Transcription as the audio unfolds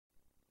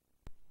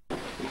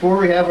Before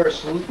we have our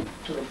salute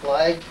to the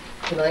flag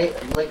tonight,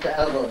 I'd like to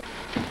have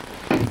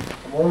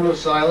a moment of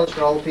silence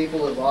for all the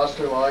people that lost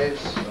their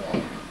lives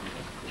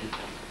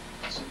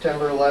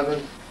September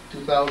 11th,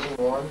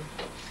 2001.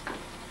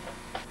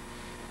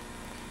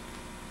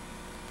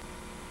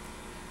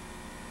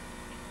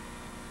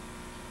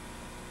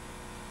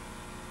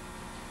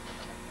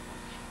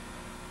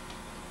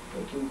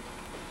 Thank you.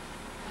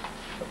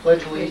 I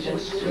pledge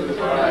allegiance to the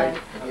flag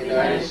of the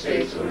United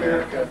States of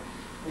America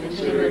and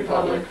to the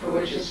republic for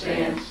which it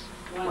stands,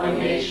 one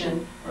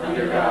nation,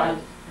 under God,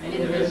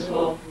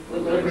 indivisible,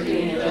 with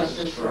liberty and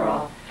justice for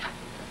all.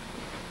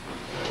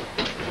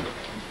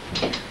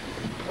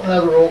 We'll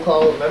have a roll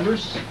call of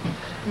members.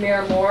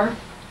 Mayor Moore.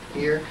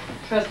 Here.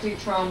 Trustee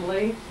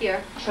Trombley.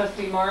 Here.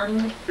 Trustee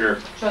Martin. Here.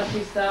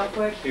 Trustee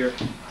Southwick. Here.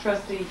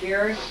 Trustee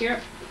Garrett.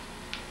 Here.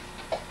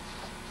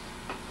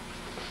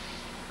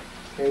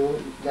 Okay,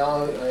 we'll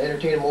now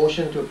entertain a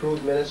motion to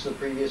approve minutes of the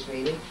previous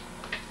meeting.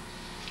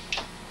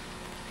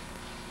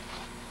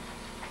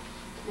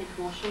 Make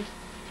a motion.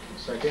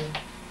 Second.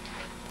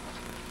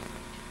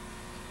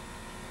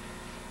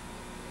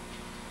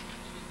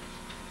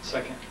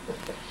 Second.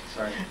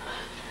 Sorry.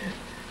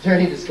 Is there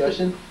any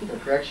discussion or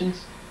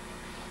corrections?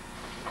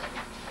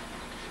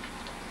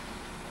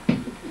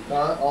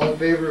 All in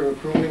favor of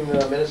approving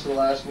the minutes of the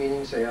last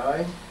meeting, say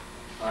aye.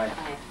 Aye.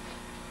 Aye.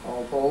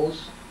 All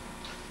opposed?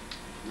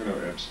 I'm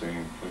going to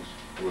abstain, please.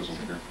 I wasn't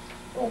here.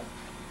 Oh,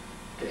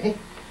 okay.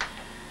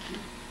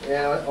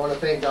 Yeah, I want to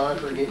thank Don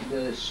for getting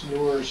the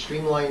newer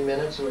streamlined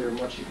minutes so they're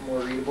much more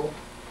readable.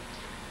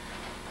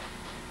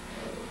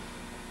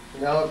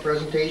 Now a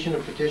presentation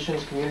of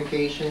petitions,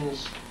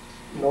 communications,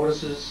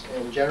 notices,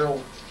 and general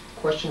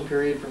question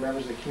period for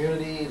members of the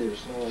community.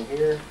 There's no one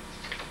here.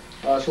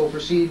 So we'll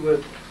proceed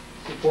with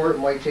report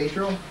Mike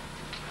Tatro.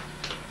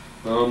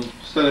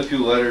 Sent a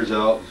few letters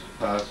out this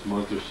past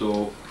month or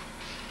so.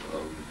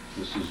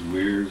 Mrs.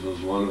 Weirs was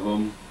one of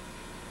them.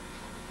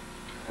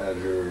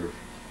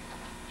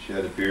 She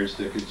had appearance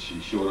tickets. She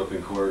showed up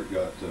in court,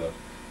 got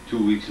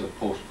 2 weeks of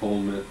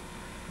postponement.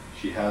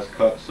 She has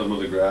cut some of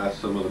the grass,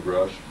 some of the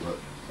brush, but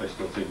I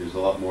still think there's a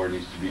lot more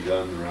needs to be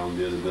done around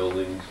the other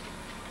buildings.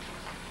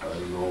 I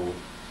don't know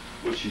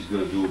what she's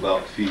going to do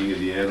about feeding of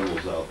the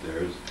animals out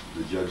there.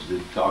 The judge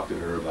did talk to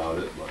her about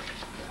it, but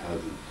it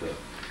hasn't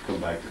come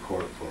back to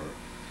court for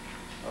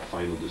a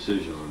final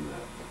decision on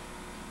that.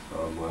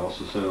 I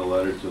also sent a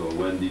letter to a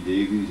Wendy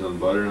Davies on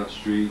Butternut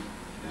Street,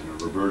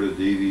 and a Roberta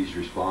Davies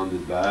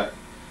responded back.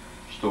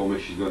 She told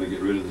me she's going to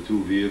get rid of the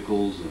 2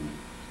 vehicles, and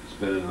it's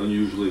been an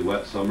unusually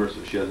wet summer,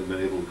 so she hasn't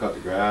been able to cut the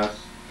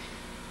grass.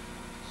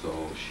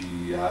 So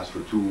she asked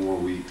for 2 more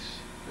weeks,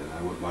 and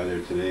I went by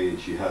there today, and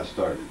she has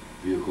started.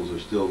 Vehicles are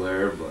still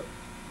there, but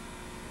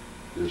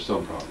there's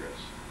some progress.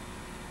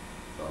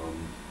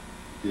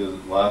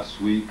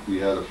 Last week we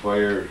had a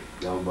fire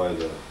down by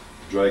the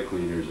dry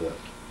cleaners at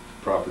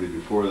property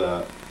before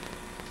that,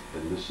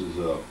 and this is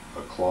a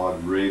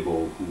Claude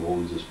Rabo who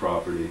owns this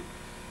property,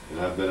 and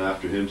I've been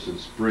after him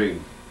since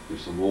spring.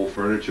 There's some old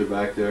furniture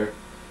back there.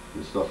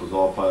 The stuff was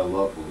all piled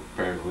up. Well,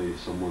 apparently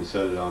someone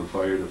set it on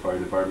fire. The fire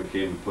department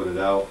came and put it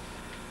out.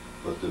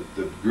 But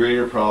the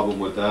greater problem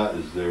with that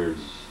is there's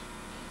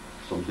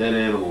some dead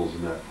animals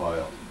in that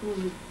pile.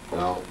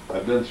 Now,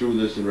 I've been through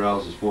this in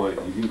Rouse's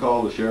Point. You can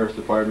call the sheriff's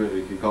department,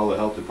 you can call the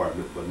health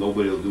department, but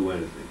nobody will do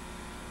anything.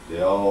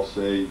 They all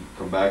say,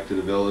 come back to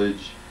the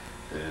village,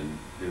 and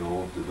you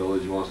know, if the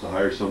village wants to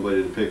hire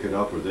somebody to pick it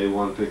up, or they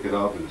want to pick it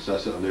up and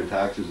assess it on their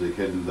taxes, they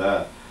can do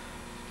that.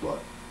 But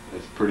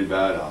it's pretty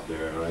bad out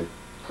there, and I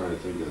kind of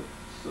think that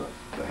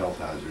it's a health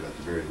hazard at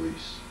the very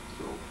least.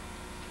 So,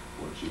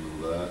 I want you to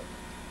know that.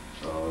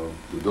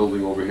 The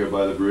building over here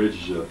by the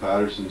bridge,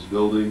 Patterson's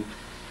building,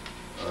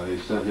 I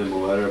sent him a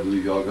letter. I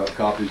believe y'all got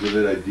copies of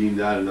it. I deemed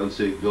that an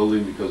unsafe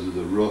building because of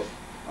the roof,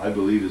 I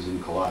believe, is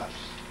in collapse.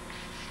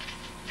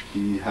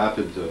 He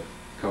happened to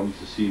come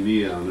to see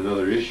me on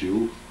another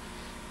issue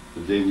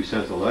the day we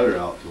sent the letter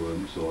out to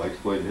him, so I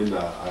explained to him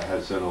that I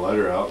had sent a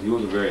letter out. He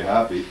wasn't very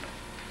happy,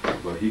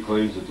 but he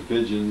claims that the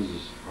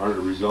pigeons aren't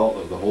a result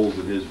of the holes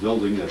in his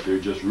building, that they're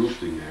just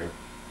roosting there.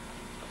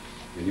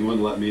 And he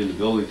wouldn't let me in the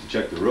building to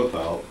check the roof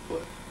out,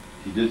 but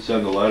he did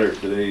send a letter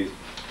today.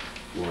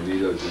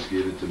 Juanita just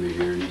gave it to me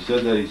here. He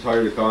said that he's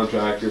hired a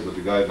contractor, but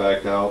the guy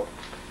backed out.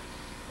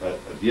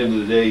 At the end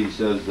of the day, he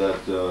says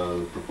that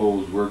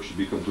proposed work should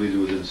be completed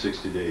within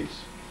 60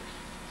 days.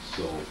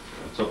 So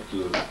it's up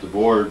to the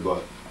board,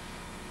 but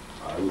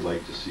I would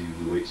like to see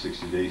we wait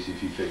 60 days, see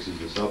if he fixes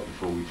this up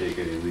before we take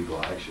any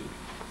legal action.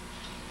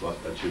 But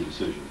that's your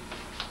decision.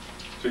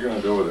 What's he going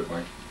to do with it,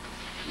 Mike?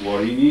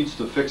 Well, he needs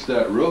to fix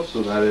that roof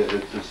so that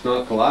it's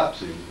not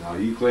collapsing. Now,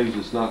 he claims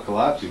it's not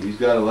collapsing. He's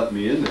got to let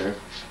me in there.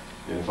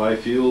 And if I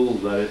feel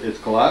that it's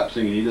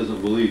collapsing and he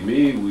doesn't believe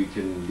me, we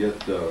can get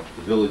the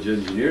village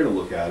engineer to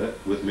look at it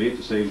with me at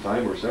the same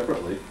time or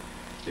separately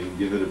and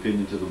give an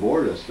opinion to the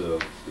board as to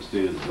the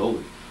state of the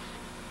building.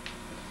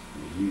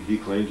 He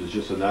claims it's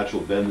just a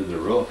natural bend in the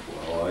roof.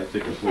 Well, I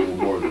think it's a little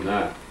more than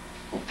that.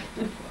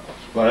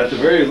 But at the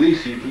very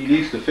least, he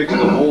needs to fix the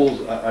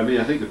holes. I mean,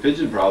 I think the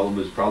pigeon problem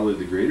is probably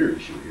the greater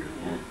issue here.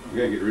 We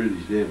gotta get rid of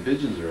these damn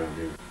pigeons around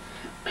here.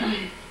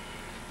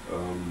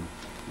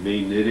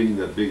 Main knitting,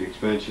 that big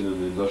expansion in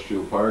the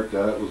industrial park,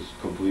 that was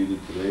completed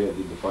today. I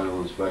did the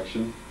final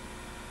inspection.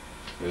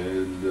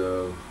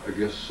 And I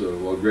guess,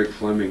 well, Greg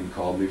Fleming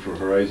called me from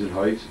Horizon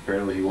Heights.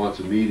 Apparently he wants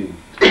a meeting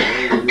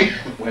tomorrow.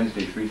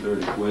 Wednesday,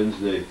 3:30.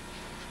 Wednesday.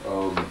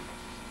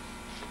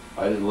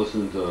 I didn't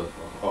listen to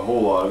a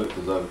whole lot of it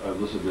because I've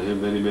listened to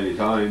him many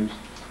times.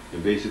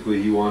 And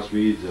basically he wants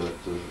me to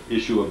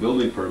issue a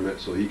building permit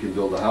so he can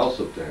build a house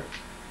up there.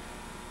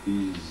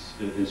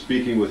 In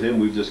speaking with him,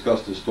 we've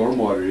discussed the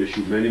stormwater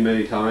issue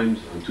many times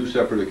on 2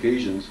 separate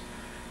occasions,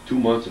 2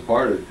 months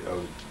apart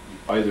of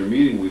either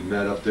meeting. We've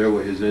met up there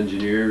with his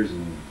engineers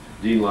and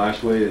Dean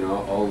Lashway and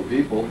all the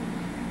people,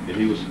 and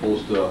he was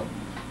supposed to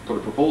put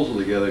a proposal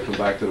together and come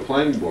back to the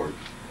planning board.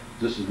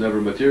 This has never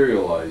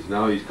materialized.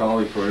 Now he's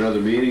calling for another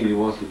meeting. He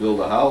wants to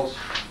build a house.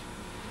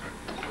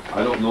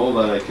 I don't know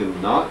that I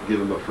can not give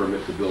him a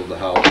permit to build the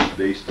house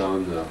based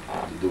on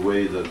the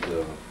way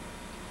that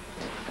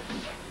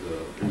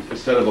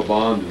instead of a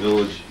bond, the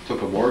village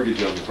took a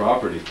mortgage on the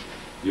property.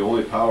 The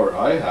only power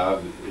I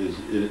have is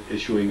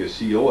issuing a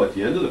CO at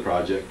the end of the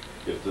project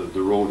if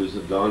the road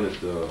isn't done, if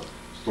the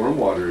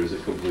stormwater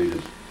isn't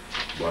completed.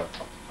 But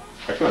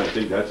I kind of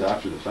think that's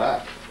after the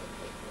fact.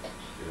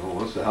 You know,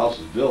 once the house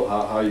is built,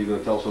 how are you going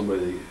to tell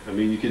somebody? I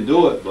mean, you can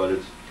do it, but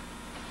it's.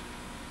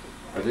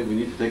 I think we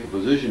need to take a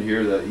position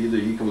here that either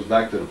he comes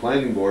back to the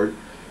planning board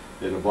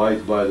and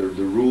abides by the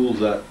rules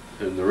that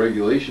and the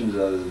regulations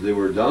as they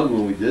were done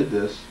when we did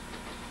this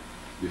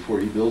before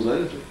he builds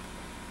anything.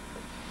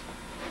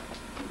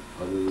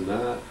 Other than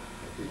that,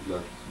 I think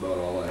that's about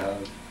all I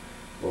have.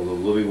 Well, the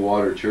Living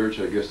Water Church,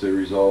 I guess they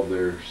resolved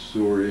their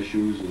sewer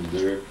issues and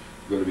they're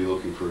going to be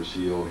looking for a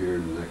CO here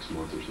in the next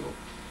month or so.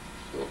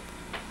 So,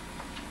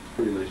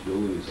 pretty nice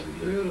building inside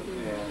there. Beautiful.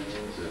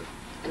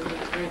 Yeah.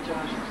 Great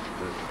job.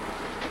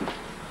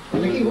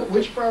 Mickey,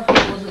 which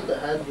property was it that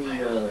had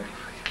the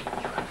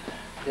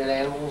dead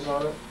animals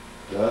on it?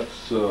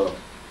 That's,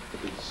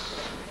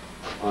 it's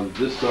on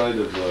this side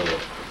of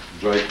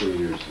dry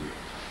cleaners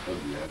of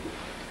the address.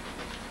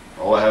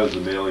 All I have is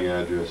the mailing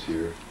address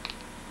here.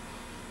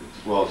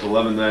 It's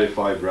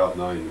 1195 Route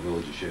 9 in the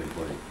village of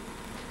Champlain.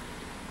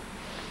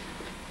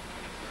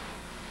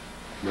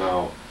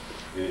 Now,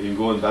 in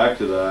going back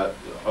to that,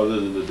 other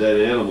than the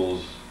dead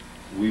animals,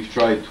 we've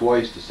tried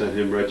twice to send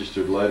him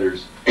registered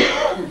letters.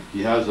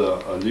 He has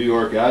a New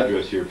York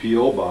address here,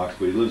 P.O. Box,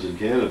 but he lives in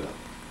Canada.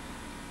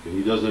 And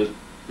he doesn't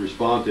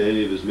respond to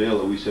any of his mail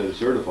that we send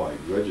certified.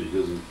 Reggie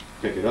doesn't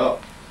pick it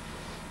up.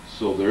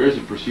 So there is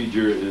a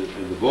procedure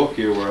in the book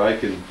here where I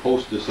can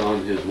post this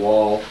on his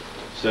wall,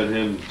 send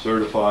him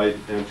certified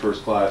and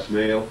first class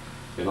mail,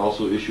 and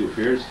also issue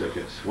appearance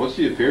tickets. Once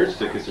the appearance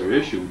tickets are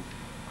issued,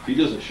 if he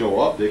doesn't show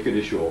up, they can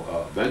issue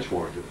a bench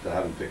warrant to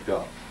have him picked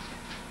up.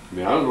 I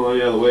mean, I don't know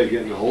any other way of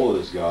getting a hold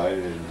of this guy,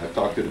 and I've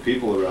talked to the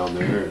people around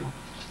there, and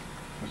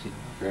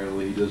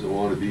apparently he doesn't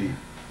want to be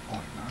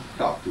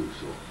talked to,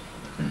 so.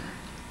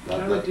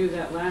 I would do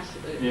that last.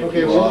 Yeah.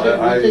 Okay, Well,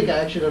 we'll take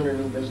action under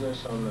new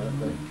business on that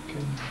then.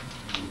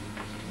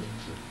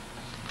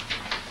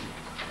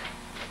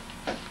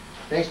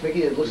 Thanks,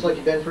 Mickey. It looks like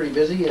you've been pretty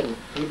busy and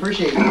we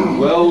appreciate it.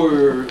 Well,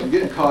 I'm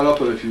getting caught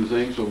up in a few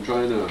things, so I'm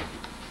trying to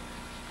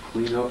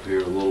clean up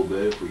here a little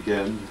bit if we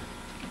can.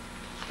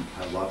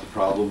 Had lots of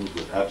problems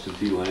with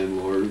absentee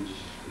landlords,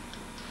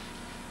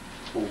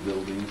 old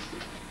buildings.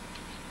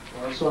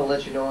 I just want to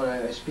let you know,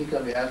 and I speak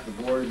on behalf of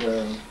the board,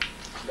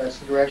 that's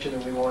the direction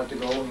that we want to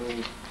go, and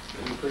we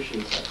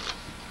appreciate that.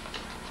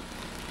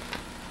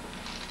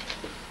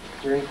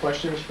 Is there any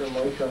questions for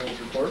Mike on his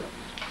report?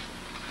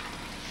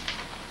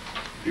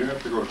 Do you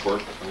have to go to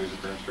court on these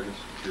appearance tickets?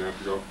 Do you have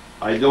to go?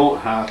 I don't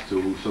have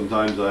to.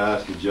 Sometimes I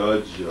ask the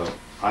judge.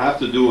 I have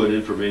to do an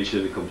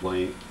information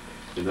complaint,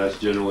 and that's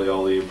generally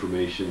all the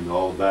information,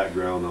 all the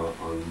background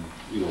on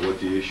what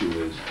the issue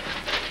is,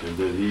 and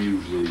then he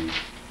usually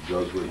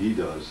does what he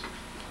does.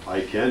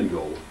 I can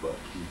go, but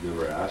he's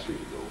never asked me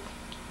to go.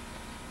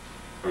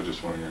 I was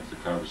just wondering if the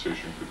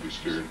conversation could be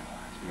steered,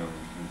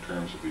 in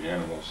terms of the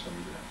animals.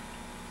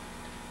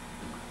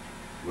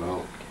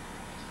 Well,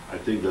 I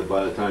think that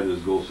by the time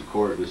this goes to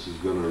court, this is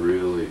going to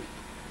really,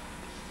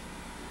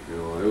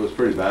 it was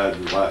pretty bad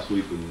last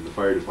week when the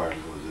fire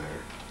department was there.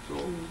 So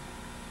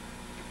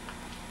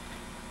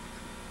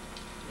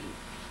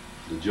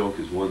the joke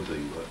is one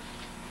thing, but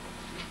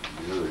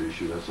the other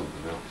issue, that's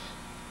something else.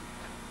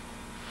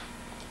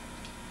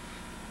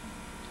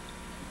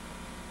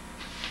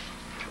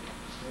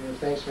 Yeah,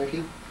 thanks,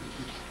 Mickey.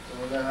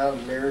 We're going to have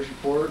the mayor's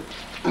report.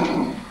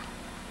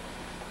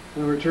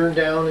 We were turned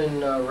down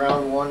in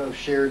round 1 of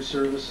shared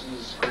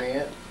services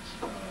grant,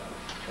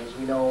 as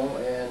we know,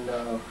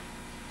 and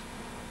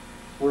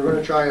we're going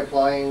to try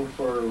applying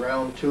for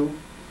round 2.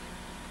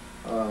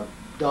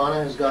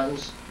 Donna has gotten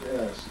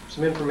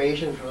some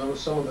information from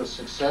some of the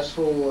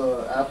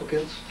successful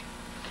applicants,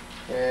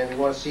 and we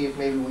want to see if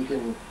maybe we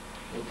can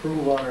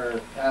improve on our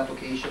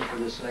application for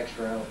this next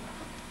round.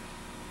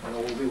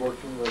 We'll be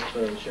working with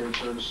the shared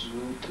services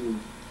group to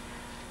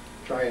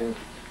try and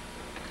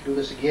do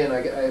this again.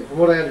 From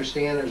what I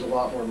understand, there's a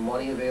lot more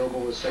money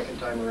available the second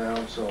time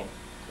around, so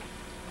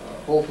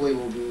hopefully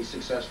we'll be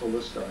successful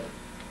this time.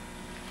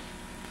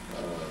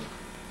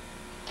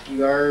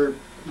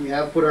 We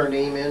have put our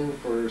name in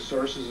for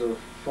sources of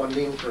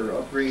funding for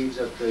upgrades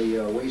at the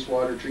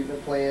wastewater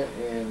treatment plant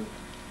and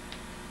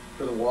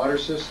for the water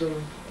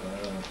system.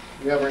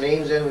 We have our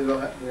names in.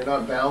 We're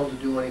not bound to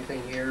do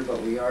anything here, but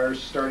we are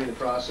starting the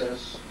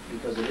process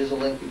because it is a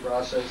lengthy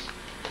process.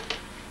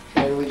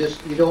 And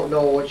you don't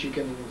know what you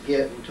can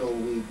get until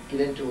we get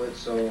into it,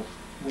 so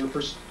we're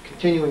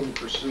continuing to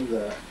pursue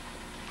that.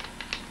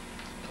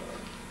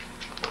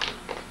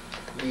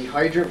 The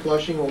hydrant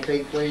flushing will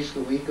take place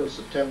the week of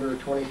September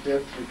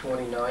 25th through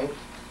 29th.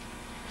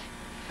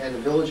 And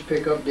the village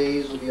pickup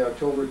days will be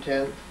October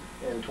 10th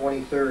and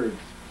 23rd.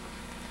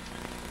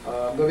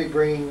 I'm going to be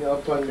bringing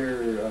up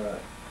under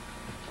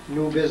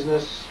new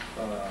business.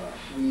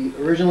 We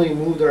originally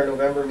moved our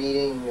November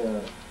meeting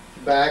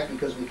back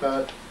because we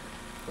thought,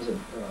 was it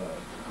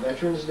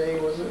Veterans Day,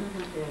 was it?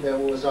 Mm-hmm. That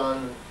was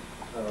on,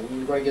 we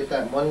were going to get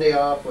that Monday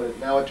off, but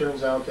now it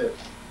turns out that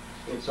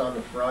it's on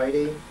the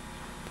Friday,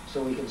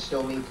 so we can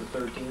still meet the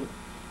 13th.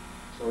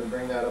 So we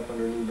bring that up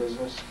under new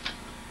business.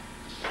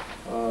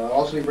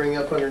 Also we bring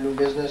up under new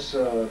business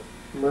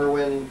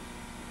Merwin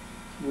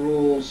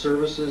Rural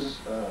Services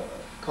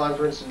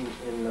Conference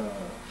in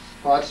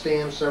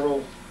Potsdam.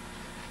 Several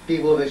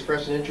people have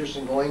expressed an interest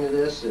in going to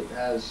this. It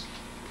has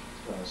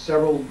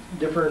several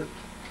different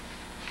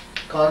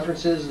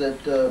conferences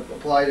that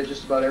apply to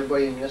just about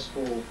everybody in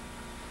municipal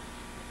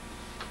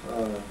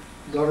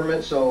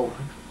government, so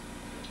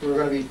we're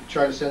going to be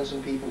trying to send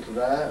some people to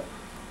that.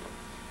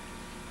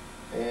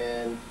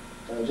 And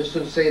just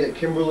to say that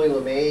Kimberly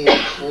LeMay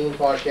and Celine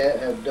Paquette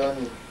have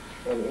done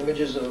an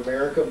Images of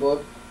America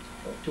book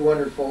of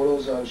 200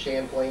 photos on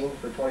Champlain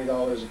for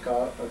 $20 a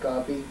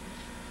copy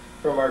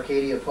from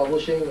Arcadia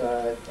Publishing.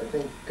 I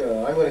think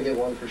I'm going to get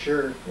one for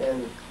sure,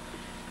 and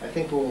I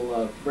think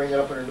we'll bring it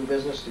up under new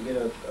business to get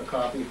a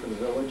copy for the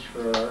village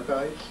for our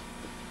archives.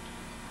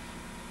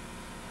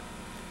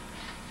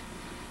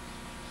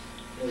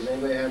 Does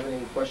anybody have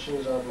any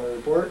questions on my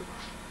report?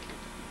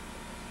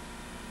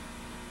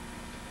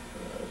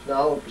 If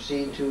not, we'll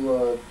proceed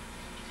to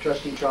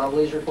Trustee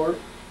Trombley's report.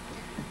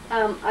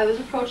 I was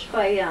approached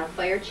by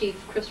Fire Chief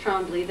Chris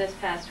Trombley this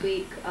past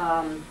week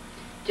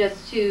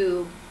just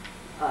to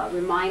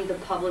remind the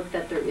public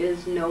that there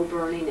is no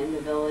burning in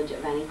the village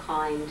of any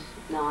kind,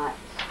 not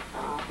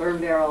burn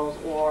barrels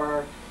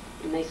or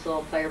nice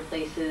little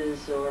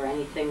fireplaces or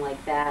anything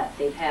like that.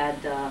 They've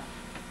had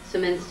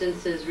some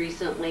instances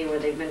recently where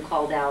they've been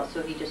called out,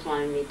 so he just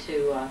wanted me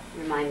to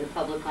remind the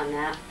public on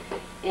that.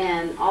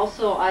 And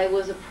also I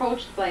was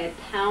approached by a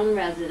town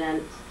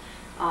resident,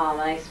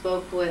 I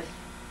spoke with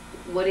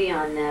Woody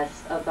on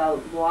this,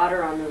 about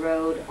water on the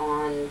road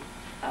on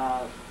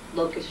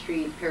Locust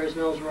Street, Paris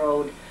Mills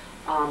Road.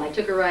 I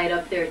took a ride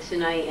up there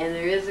tonight, and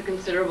there is a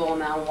considerable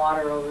amount of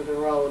water over the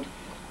road.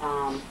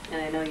 And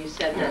I know you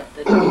said that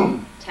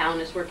the town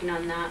is working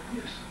on that?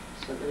 Yes.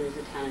 So there is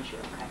a town issue,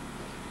 okay.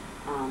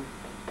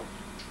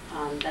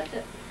 That's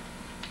it.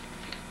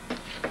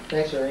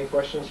 Thanks. Are there any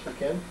questions for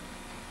Ken?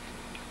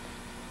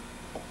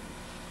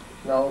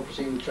 Now we'll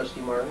proceed with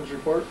Trustee Martin's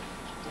report.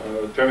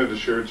 Attended the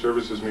shared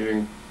services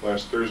meeting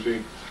last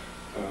Thursday.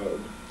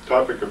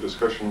 Topic of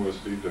discussion was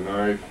the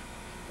denied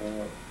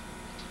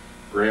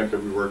grant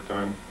that we worked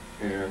on,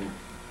 and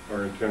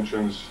our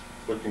intentions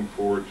looking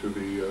forward to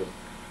the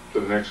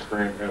next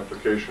grant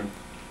application.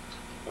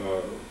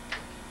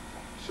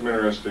 Some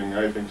interesting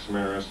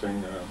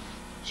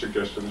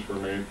suggestions were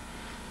made.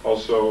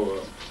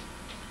 Also,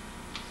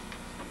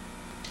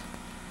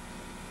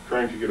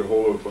 trying to get a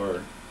hold of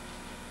our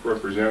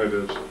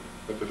representatives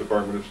at the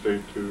Department of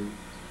State to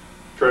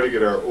try to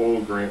get our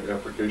old grant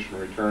application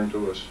returned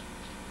to us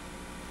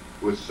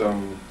with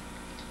some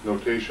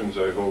notations,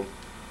 I hope,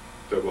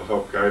 that will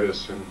help guide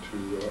us in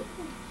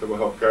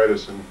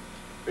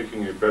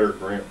making a better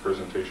grant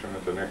presentation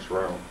at the next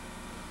round.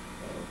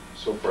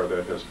 So far,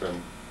 that has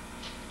been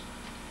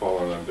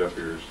falling on deaf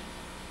ears.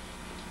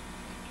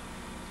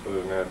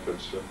 Other than that,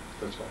 that's all.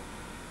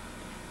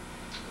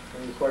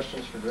 Any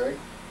questions for Greg?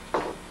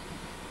 I've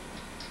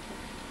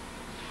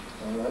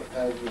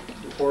had the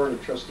report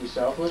of Trustee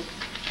Southwick.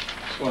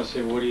 Just want to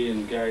say, Woody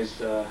and guys,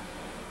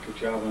 good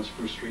job on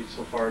Spruce Street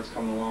so far. It's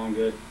coming along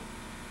good. I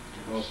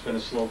know it's been a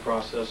slow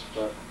process,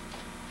 but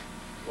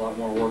a lot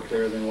more work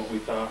there than what we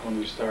thought when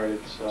we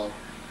started, so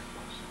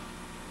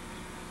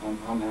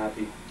I'm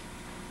happy,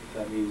 if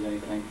that means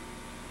anything.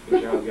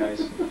 Good job,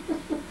 guys.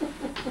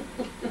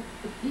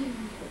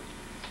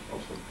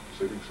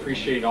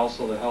 Appreciate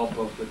also the help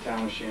of the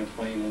town of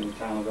Champlain and the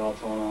town of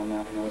Altona on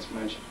that. I know it's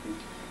mentioned in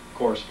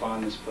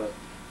correspondence, but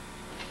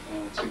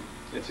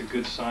it's a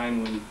good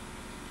sign when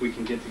we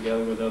can get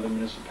together with other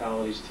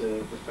municipalities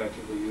to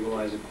effectively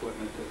utilize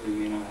equipment that we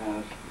may not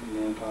have in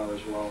manpower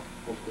as well.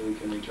 Hopefully we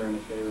can return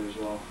the favor as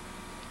well.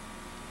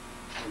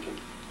 Thank you.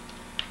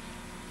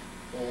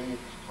 Any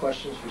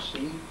questions for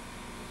Steve?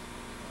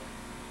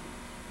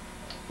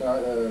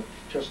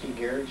 Trustee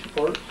Garrett's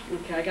report.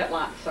 Okay, I got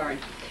lots, sorry.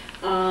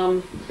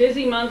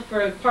 Busy month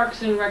for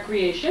Parks and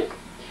Recreation.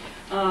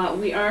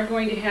 We are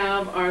going to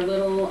have our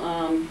little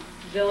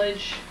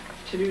village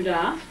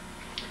to-do-da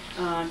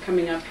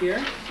coming up here.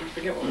 I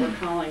forget what we're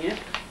calling it.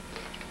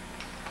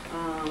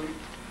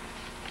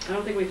 I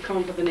don't think we've come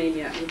up with a name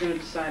yet. We're going to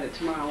decide it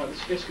tomorrow, whether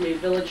it's just going to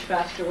be Village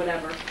Fest or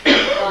whatever.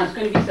 It's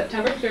going to be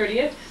September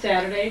 30th,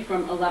 Saturday,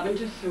 from 11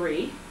 to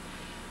 3.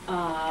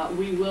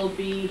 We will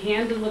be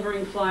hand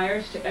delivering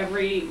flyers to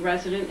every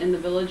resident in the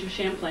village of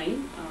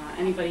Champlain.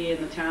 Anybody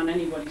in the town,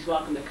 anybody's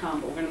welcome to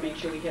come, but we're going to make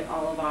sure we hit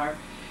all of our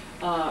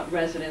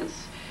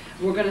residents.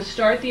 We're going to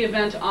start the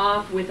event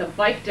off with a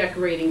bike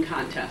decorating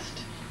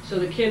contest. So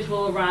the kids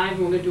will arrive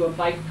and we're going to do a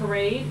bike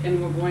parade,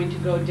 and we're going to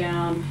go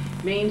down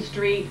Main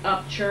Street,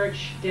 up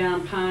Church,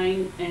 down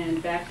Pine,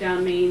 and back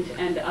down Main to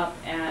end up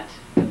at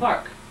the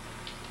park.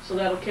 So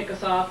that'll kick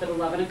us off at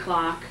 11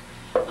 o'clock.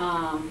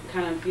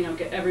 Kind of, you know,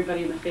 get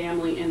everybody in the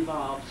family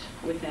involved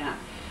with that.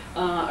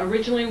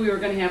 Originally we were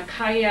going to have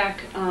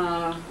kayak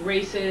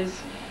races,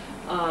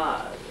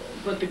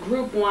 but the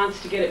group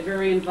wants to get it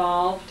very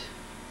involved,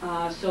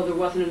 so there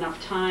wasn't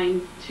enough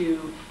time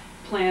to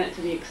plan it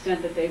to the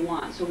extent that they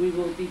want. So we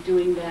will be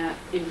doing that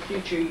in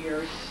future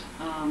years.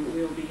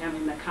 We will be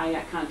having the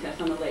kayak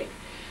contest on the lake.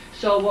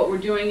 So what we're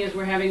doing is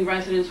we're having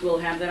residents, will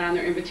have that on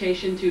their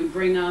invitation to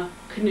bring a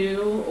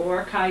canoe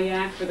or a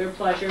kayak for their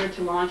pleasure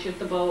to launch at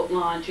the boat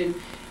launch and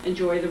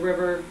enjoy the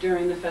river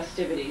during the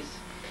festivities.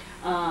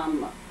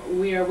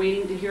 We are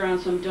waiting to hear on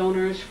some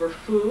donors for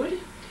food.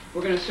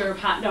 We're going to serve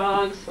hot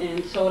dogs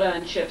and soda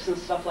and chips and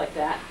stuff like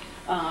that,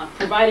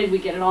 provided we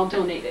get it all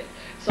donated.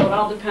 So it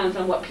all depends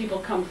on what people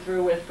come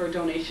through with for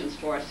donations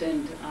for us.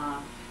 And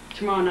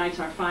tomorrow night's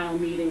our final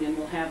meeting, and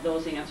we'll have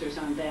those answers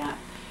on that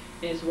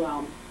as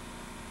well.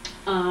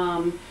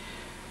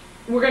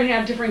 We're going to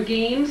have different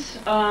games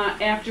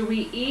after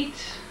we eat.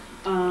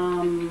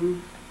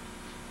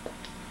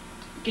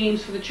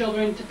 Games for the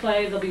children to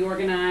play. They'll be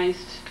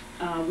organized.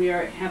 We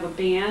have a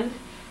band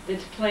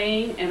that's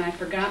playing, and I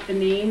forgot the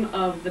name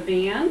of the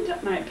band,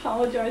 and I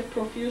apologize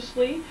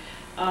profusely.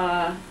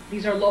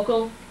 These are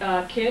local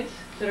kids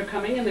that are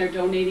coming, and they're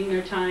donating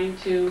their time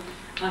to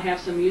have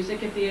some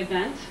music at the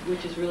event,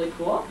 which is really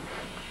cool.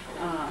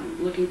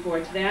 Looking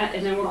forward to that.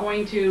 And then we're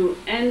going to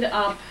end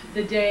up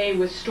the day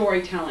with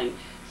storytelling.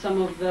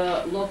 Some of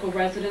the local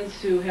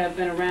residents who have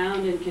been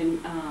around and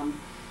can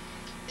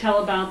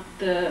tell about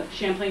the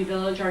Champlain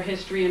Village, our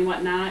history and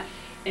whatnot.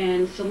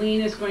 And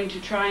Celine is going to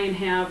try and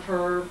have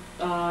her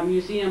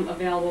museum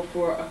available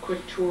for a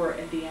quick tour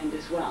at the end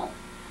as well.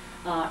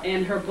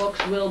 And her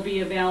books will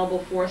be available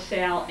for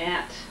sale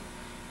at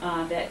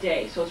that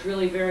day. So it's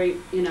really very,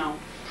 you know,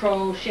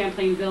 pro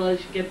Champlain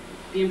Village, get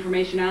the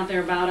information out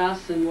there about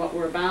us and what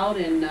we're about,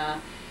 and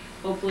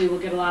hopefully we'll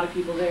get a lot of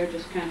people there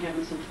just kind of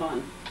having some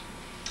fun.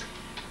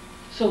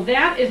 So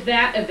that is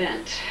that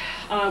event.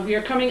 We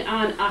are coming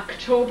on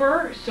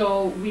October,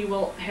 so we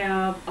will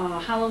have a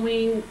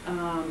Halloween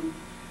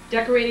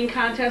decorating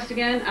contest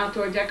again,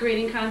 outdoor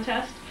decorating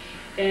contest,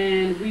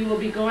 and we will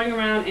be going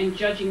around and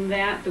judging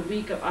that the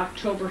week of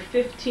October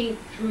 15th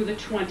through the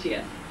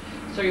 20th.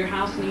 So your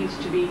house needs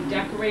to be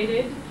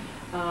decorated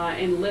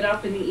and lit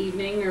up in the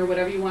evening, or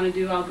whatever you want to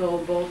do. I'll go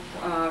both,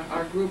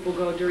 our group will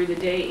go during the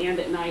day and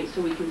at night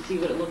so we can see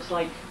what it looks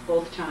like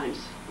both times.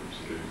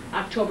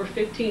 October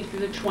 15th through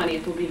the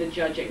 20th will be the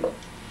judging.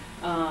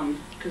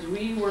 Because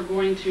we were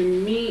going to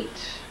meet,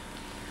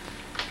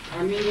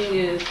 our meeting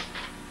is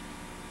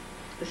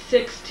the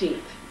 16th.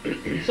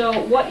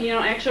 So what, you know,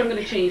 actually I'm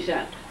going to change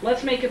that.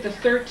 Let's make it the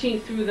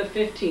 13th through the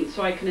 15th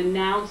so I can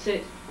announce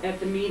it at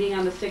the meeting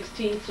on the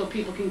 16th so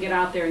people can get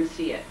out there and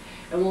see it.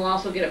 And we'll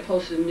also get it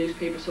posted in the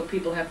newspaper so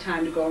people have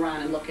time to go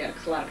around and look at it,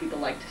 because a lot of people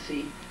like to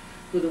see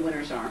who the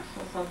winners are.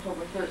 So it's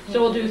October 13th.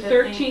 So we'll do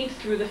 13th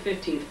through the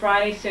 15th,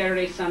 Friday,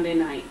 Saturday, Sunday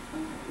night,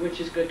 which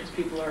is good because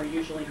people are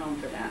usually home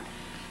for that.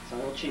 So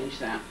we'll change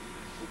that.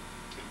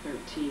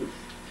 13th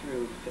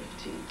through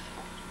 15th.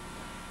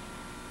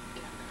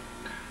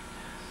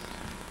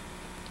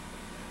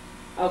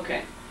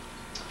 Okay.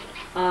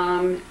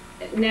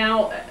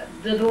 Now,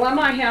 the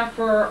dilemma I have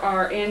for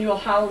our annual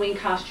Halloween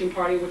costume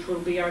party, which will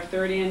be our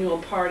 3rd annual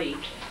party,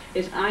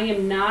 is I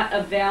am not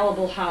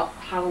available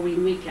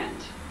Halloween weekend.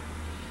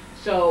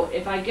 So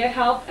if I get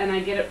help and I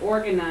get it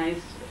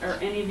organized, are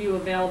any of you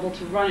available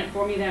to run it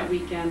for me that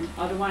weekend?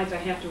 Otherwise, I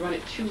have to run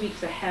it 2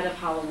 weeks ahead of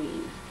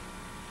Halloween.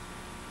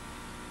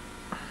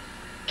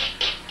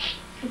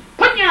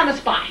 Putting you on the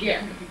spot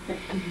here.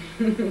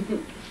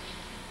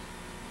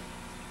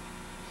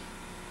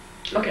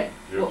 Okay.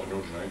 You have to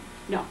know tonight?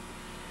 No.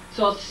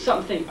 So it's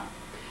something to think about.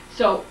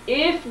 So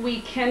if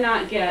we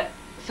cannot get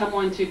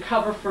someone to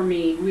cover for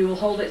me, we will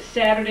hold it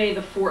Saturday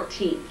the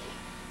 14th.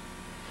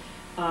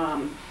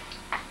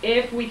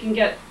 If we can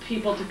get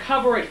people to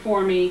cover it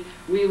for me,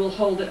 we will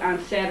hold it on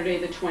Saturday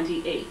the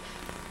 28th.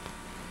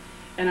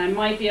 And I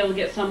might be able to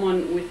get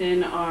someone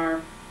within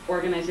our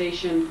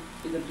organization,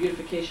 the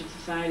Beautification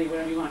Society,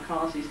 whatever you want to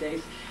call us these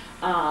days,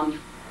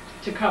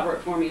 to cover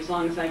it for me as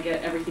long as I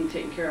get everything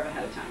taken care of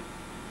ahead of time.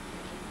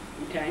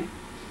 Okay,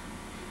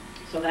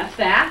 so that's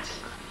that.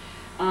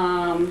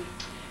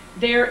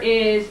 There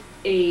is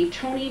a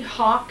Tony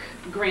Hawk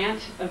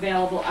grant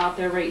available out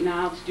there right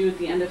now. It's due at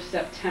the end of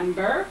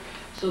September.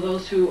 So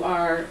those who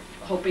are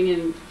hoping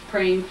and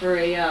praying for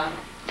a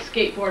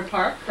skateboard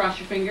park, cross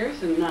your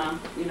fingers, and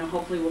you know,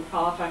 hopefully we'll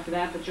qualify for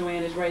that. But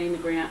Joanne is writing the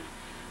grant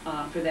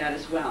for that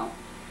as well.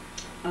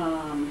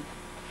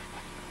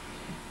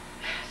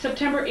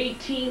 September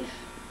 18th,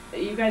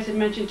 you guys had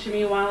mentioned to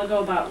me a while ago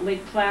about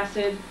Lake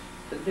Placid.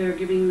 They're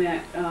giving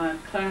that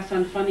class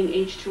on funding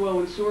H2O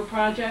and sewer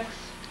projects.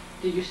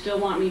 Did you still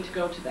want me to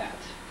go to that?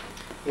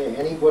 Yeah,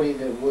 anybody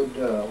that would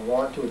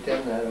want to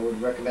attend that, I would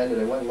recommend it.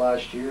 I went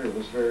last year, it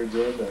was very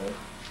good.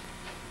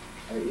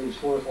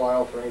 It's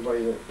worthwhile for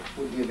anybody that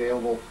would be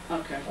available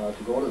Okay.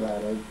 to go to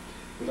that. I'm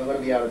not going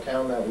to be out of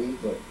town that week,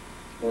 but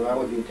well, I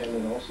would be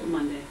attending also.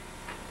 Monday.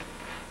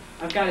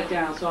 I've got it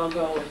down, so I'll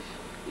go if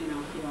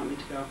you want me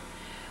to go.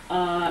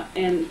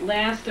 And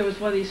last, there was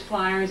one of these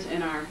flyers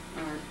in our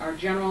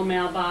general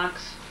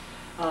mailbox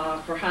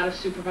for how to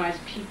supervise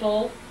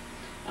people.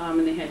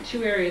 And they had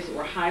two areas that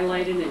were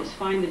highlighted, and it was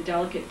find the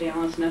delicate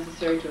balance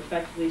necessary to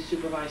effectively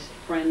supervise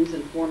friends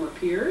and former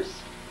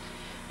peers.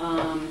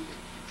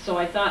 So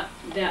I thought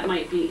that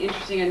might be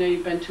interesting. I know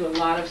you've been to a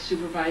lot of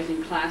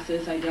supervising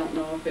classes. I don't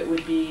know if it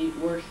would be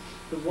worth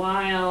the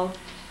while,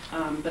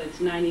 but it's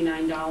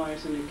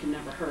 $99 and it can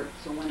never hurt.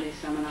 So one day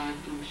seminar,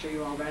 I'm sure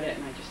you all read it,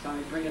 and I just thought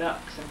I'd bring it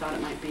up because I thought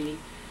it might be,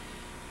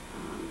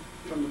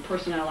 from the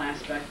personnel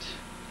aspect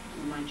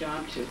of my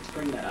job, to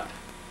bring that up.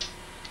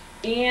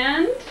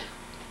 And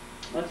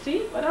let's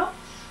see, what else?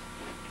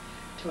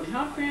 Tony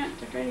Hawk grant,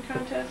 decorating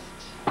contest,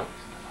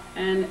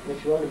 and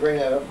If you want to bring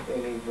that up,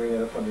 maybe bring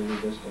it up under new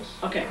business.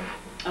 okay,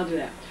 I'll do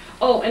that.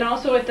 Oh, and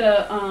also at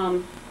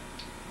the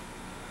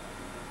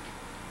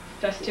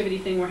festivity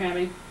thing we're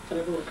having,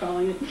 whatever we're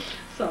calling it,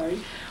 sorry.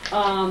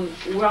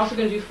 We're also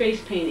going to do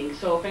face painting.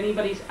 So if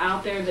anybody's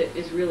out there that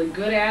is really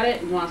good at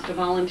it and wants to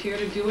volunteer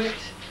to do it,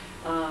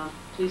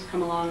 please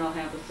come along. I'll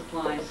have the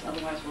supplies.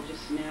 Otherwise, we'll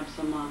just nab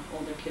some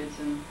older kids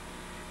and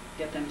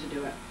get them to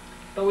do it.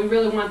 But we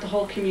really want the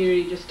whole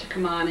community just to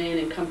come on in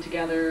and come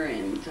together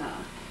and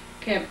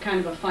have kind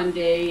of a fun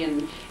day.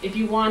 And if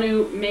you want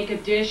to make a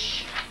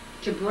dish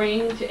to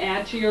bring to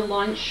add to your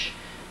lunch,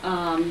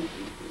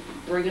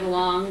 bring it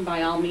along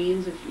by all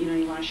means. If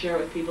you want to share it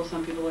with people.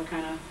 Some people are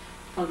kind of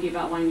funky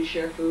about wanting to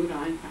share food.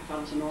 I thought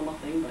it was a normal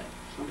thing, but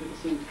some people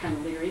seem kind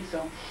of leery.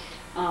 So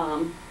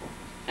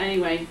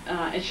anyway,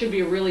 it should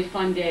be a really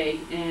fun day,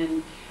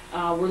 and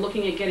we're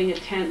looking at getting a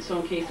tent, so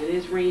in case it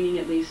is raining,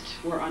 at least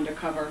we're under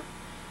cover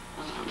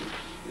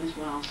as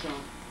well. So,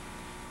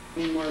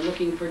 and we're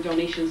looking for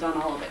donations on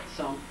all of it,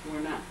 so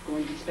we're not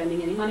going to be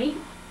spending any money.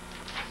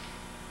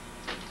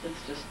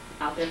 It's just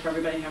out there for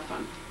everybody to have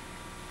fun.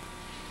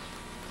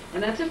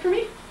 And that's it for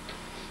me.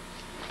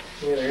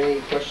 Are there any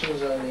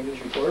questions on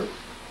Amy's report?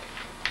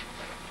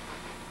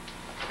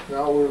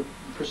 Now we'll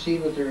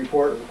proceed with the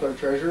report of the clerk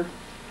treasurer.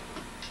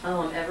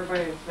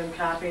 Everybody's been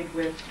copied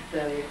with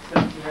the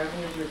expense and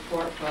revenues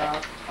report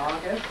for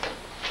August.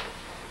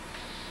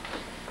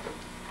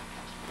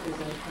 Is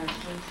there any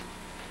questions?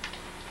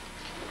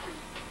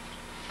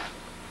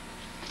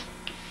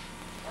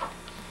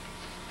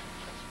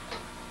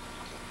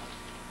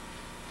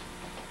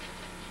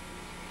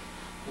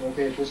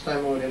 Okay, at this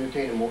time I would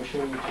entertain a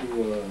motion to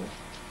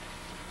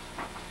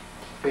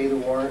pay the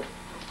warrant.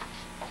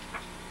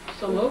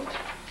 So moved.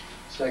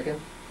 Second.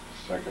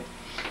 Second.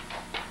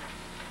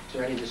 Is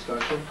there any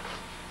discussion?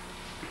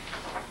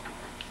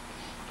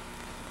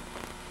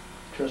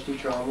 Trustee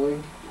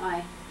Trombley,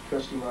 Aye.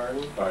 Trustee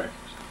Martin, Aye.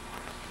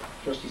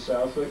 Trustee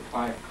Southwick,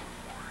 Aye.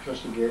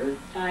 Trustee Garrett,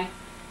 Aye.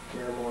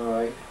 Mayor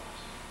Moore, aye.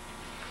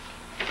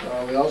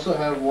 We also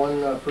have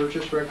one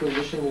purchase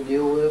requisition to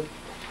deal with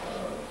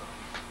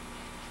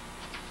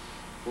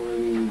for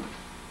the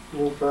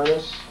new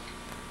furnace.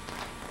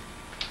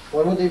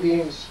 When would they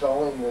be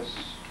installing this?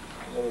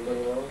 Does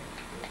anybody know?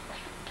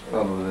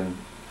 Within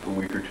a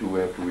week or two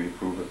after we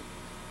approve it.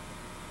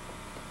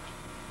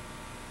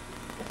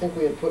 I think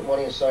we had put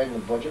money aside in the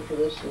budget for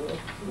this, didn't we?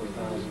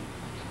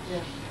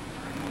 Yeah.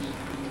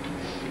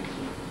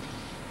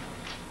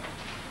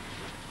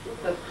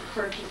 The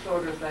purchase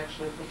order is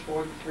actually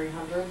for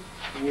 $4,300.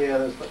 Yeah,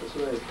 that's what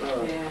I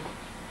thought. Yeah.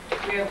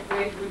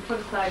 We put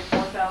aside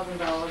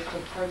 $4,000 to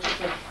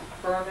purchase a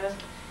furnace,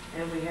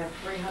 and we have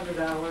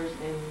 $300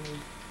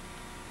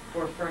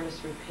 for furnace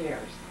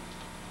repairs.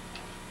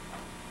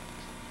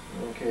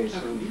 Okay,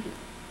 so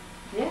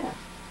Yeah.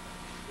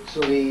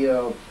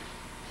 the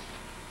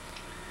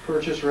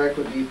purchase rec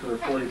would be for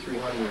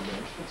 $4,300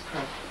 then. That's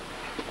correct.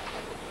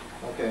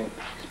 Okay.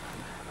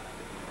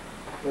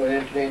 Would I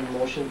entertain a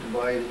motion to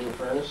buy the new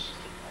furnace?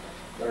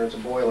 Or it's a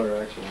boiler,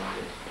 actually.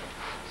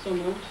 So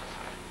moved.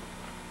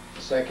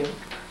 Second.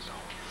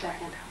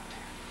 Second.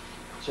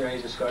 Is there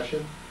any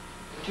discussion?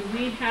 Do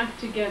we have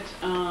to get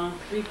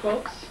 3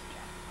 quotes?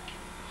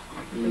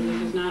 Because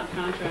this is not a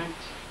contract.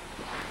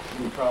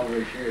 We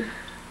probably should.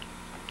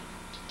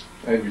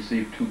 I had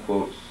received 2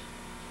 quotes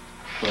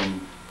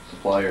from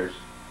suppliers,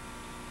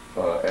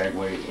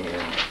 Agway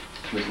and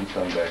Smith and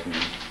Son back in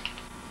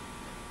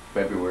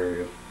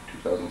February of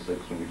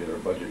 2006 when we did our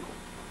budget.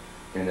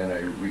 And then I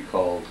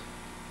recalled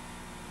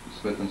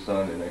Smith and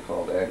Son and I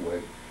called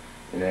Agway.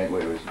 And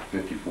Agway was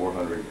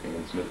 5,400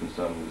 and Smith and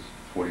Son was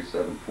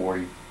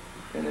 4,740.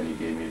 And then he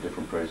gave me a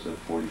different price of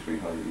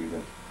 4,300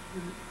 even.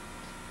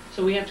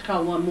 So we have to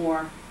call one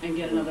more and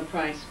get another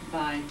price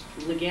by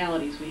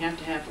legalities. We have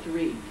to have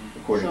 3.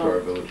 According to So- our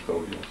village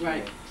code, yes.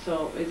 Right,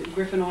 so is it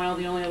Griffin Oil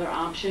the only other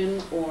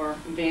option, or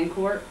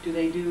Vancourt? Do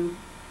they do,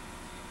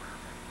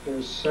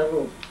 There's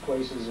several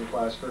places in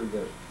Plattsburgh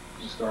that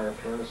just don't have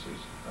furnaces.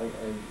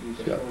 You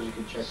could, Yeah. suppose you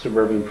could check.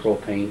 Suburban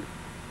propane.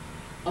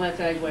 oh, that's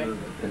Agway,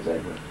 It's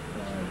Agway.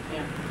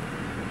 yeah.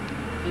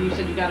 And you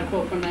said you got a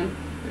quote from them?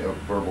 Yeah,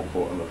 verbal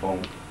quote on the phone.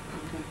 Okay,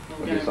 well,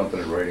 I'll we get something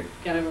in writing.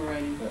 gotta have a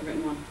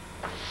written one.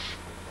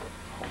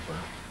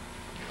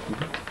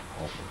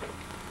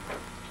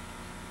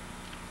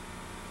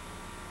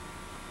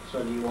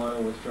 So do you want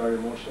to withdraw your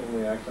motion and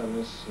react on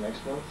this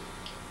next month?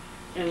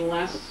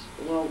 Unless,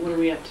 well, what are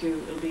we up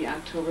to? It'll be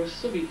October,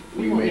 so we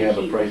We won't may need have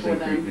a heat price before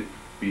then.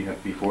 increase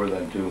before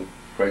then too.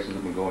 Prices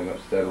have been going up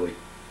steadily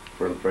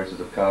for the prices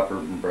of copper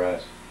and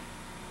brass.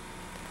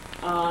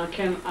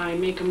 Can I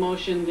make a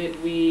motion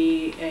that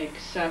we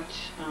accept,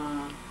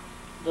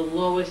 the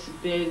lowest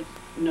bid,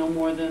 no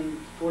more than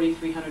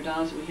 $4,300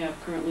 that we have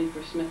currently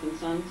for Smith and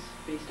Sons,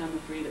 based on the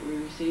 3 that we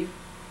received?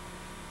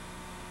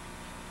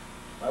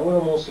 I would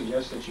almost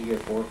suggest that you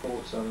get 4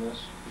 quotes on this,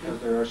 because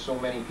there are so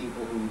many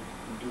people who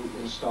do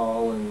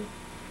install and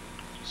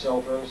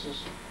sell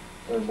furnaces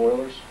or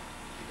boilers.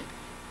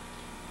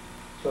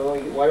 So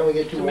why don't we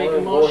get 2 To more make a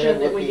and go ahead motion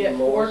that with we the get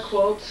 4 lowest?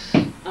 quotes,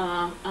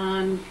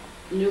 on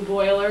new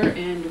boiler,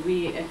 and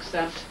we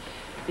accept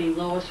the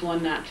lowest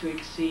one not to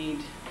exceed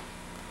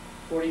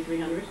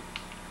 4,300?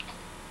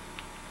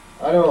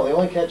 I don't know, the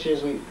only catch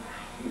is we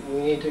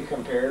need to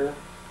compare,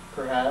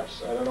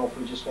 perhaps. I don't know if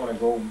we just want to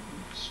go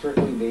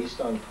strictly based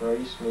on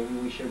price. Maybe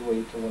we should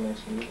wait till the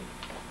next meeting.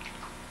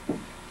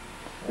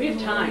 We I have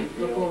don't know how time you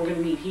feel before we're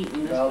gonna need heat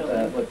in this about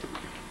that, building.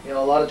 but, you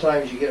know, a lot of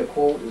times you get a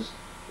quote,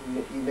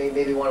 you may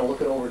maybe want to look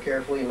it over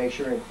carefully and make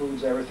sure it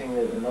includes everything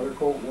that another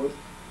quote would.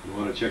 You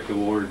wanna check the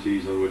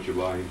warranties on what you're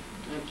buying.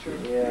 That's true.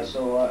 Yeah,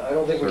 so I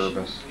don't think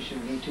Service. we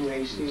should be too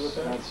hasty with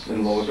that. That's,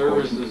 And lowest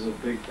service quote. is a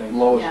big thing.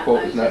 Lowest Yeah, quote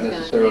I is was not just gonna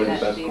necessarily say the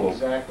that, best Steve. quote.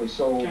 Exactly,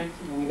 so Okay.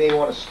 we may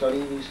want to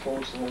study these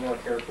quotes a little more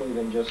carefully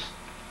than just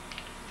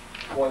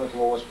one with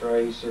lowest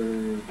price or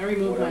I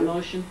remove my whatever.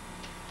 motion.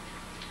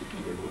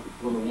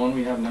 Will the one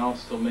we have now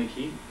still make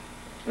heat?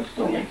 That's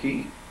still the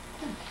key.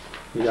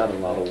 We got a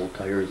lot of old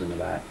tires in the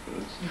back.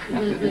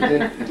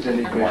 It's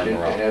inefficient,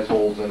 it has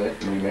holes in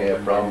it, and we may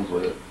have problems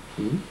with it.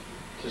 Hmm?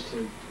 Just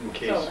in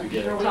case So, we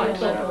get sure it. we talk don't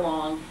clip know.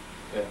 along.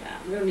 Yeah.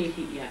 We don't need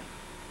heat yet.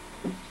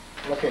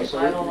 Okay, so,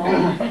 I don't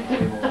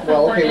know.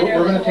 well, okay, Bring it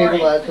we're in gonna the table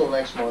morning. that till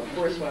next month.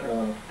 Wear a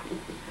sweater.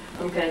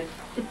 Okay.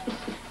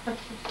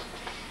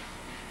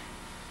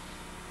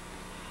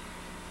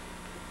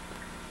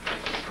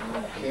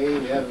 Okay,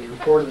 we have the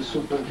report of the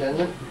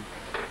superintendent.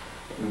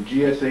 The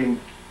GSA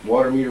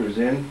water meter is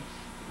in.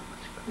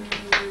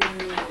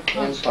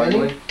 And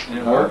Finally. spinning? And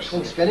it works.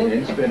 And spinning?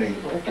 And spinning.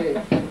 Okay.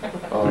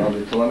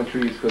 The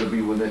telemetry is gonna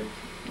be with it,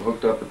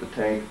 hooked up at the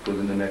tank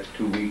within the next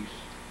 2 weeks.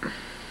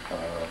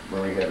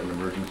 Murray had an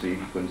emergency,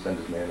 he couldn't send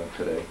his man up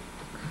today.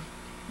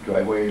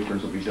 Driveway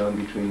aprons will be done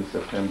between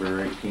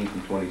September 18th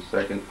and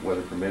 22nd,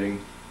 weather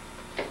permitting.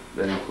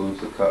 That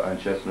includes the cut on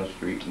Chestnut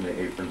Street and the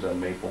aprons on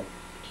Maple.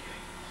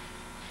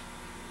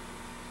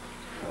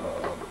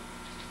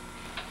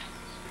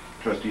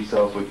 Trustee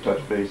Southwick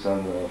touched base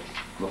on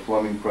the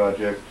Fleming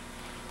project.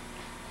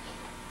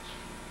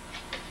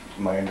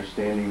 To my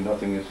understanding,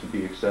 nothing is to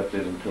be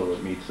accepted until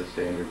it meets the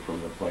standard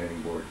from the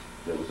planning board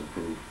that was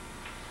approved.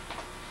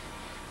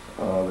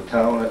 The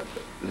town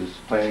is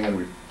planning on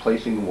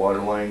replacing the water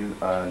line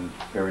on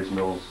Perry's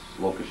Mills,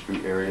 Locust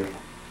Street area.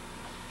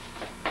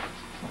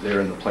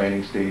 They're in the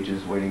planning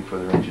stages, waiting for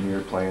their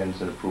engineer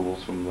plans and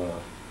approvals from the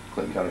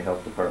Clinton County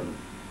Health Department.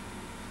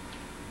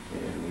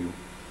 And we will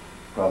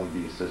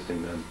probably be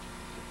assisting them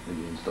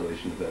in the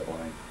installation of that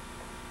line.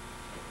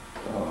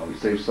 We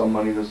saved some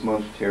money this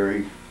month.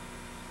 Terry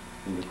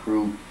and the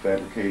crew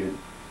fabricated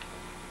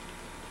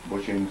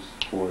bushings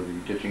for the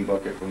ditching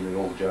bucket from the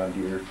old John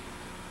Deere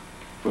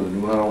for the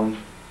New Holland,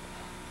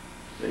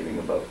 saving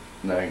about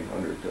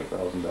 $900 to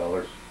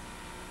 $1,000.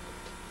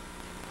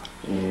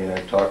 And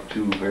I've talked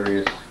to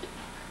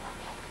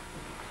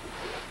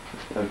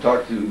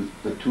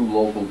the 2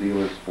 local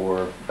dealers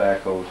for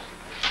backhoes,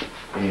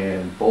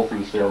 and both of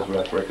the sales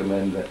reps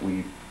recommend that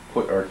we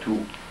put our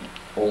 2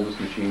 oldest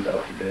machines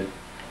out to bid,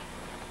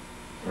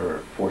 or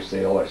for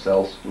sale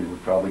ourselves. We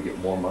would probably get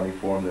more money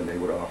for them than they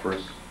would offer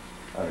us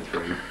on a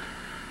trade,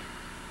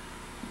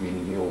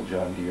 meaning the old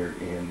John Deere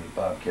and the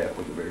Bobcat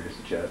with the various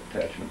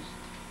attachments.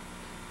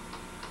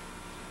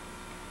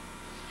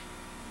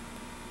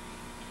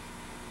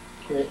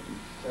 Okay,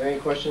 are there any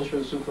questions for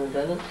the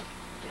superintendent?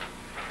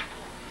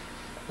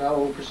 Now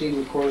we'll proceed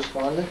with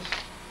correspondence.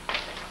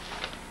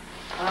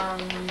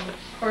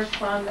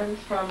 correspondence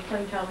from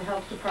Clinton County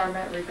Health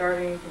Department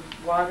regarding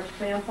the water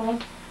sample.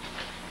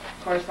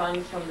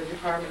 Correspondence from the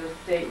Department of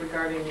State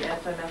regarding the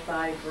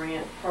SMSI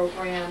grant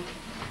program.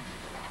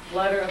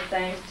 Letter of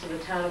thanks to the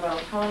town of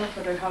Altona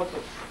for their help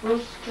with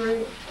Spruce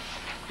Street.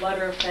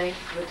 Letter of thanks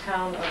to the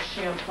town of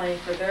Champlain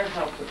for their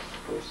help with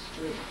Spruce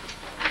Street.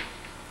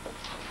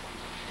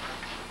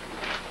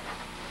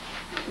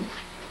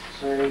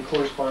 Is there any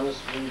correspondence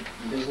from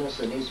business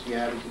that needs to be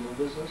added to new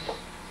business?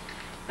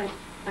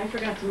 I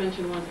forgot to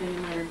mention one thing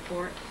in my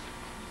report.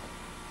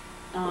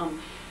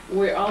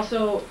 We're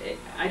also,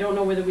 I don't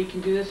know whether we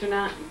can do this or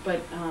not,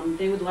 but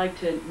they would like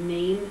to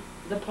name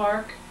the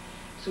park.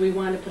 So we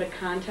wanted to put a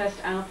contest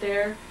out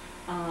there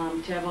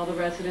to have all the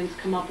residents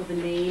come up with a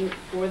name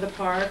for the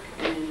park.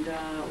 And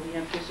we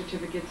have 2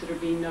 certificates that are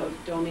being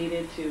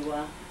donated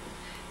to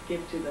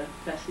give to the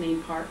Best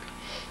Named Park.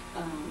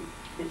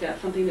 Is that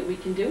something that we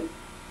can do?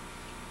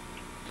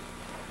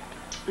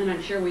 And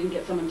I'm sure we can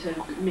get someone to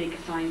make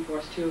a sign for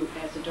us too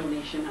as a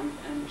donation,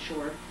 I'm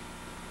sure.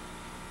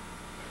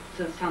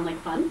 Does that sound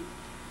like fun?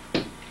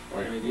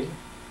 Idea.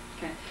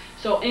 Okay.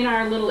 So in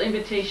our little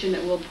invitation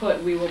that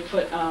we will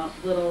put a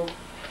little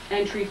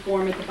entry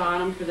form at the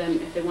bottom for them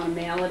if they want to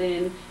mail it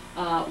in,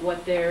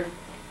 what their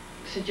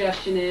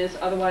suggestion is.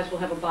 Otherwise, we'll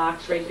have a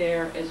box right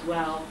there as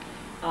well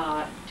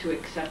to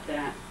accept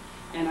that.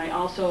 And I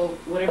also,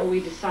 whatever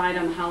we decide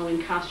on the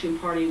Halloween costume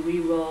party, we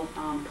will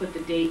put the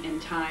date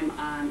and time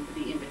on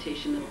the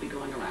invitation that will be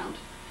going around.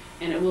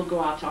 And it will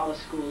go out to all the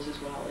schools as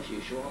well, as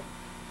usual,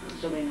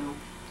 so they know.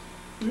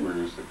 Where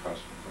is the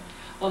costume?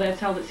 Oh,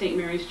 that's held at St.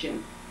 Mary's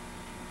Gym.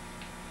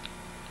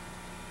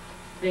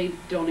 They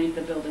donate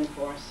the building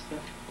for us, the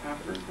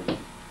property.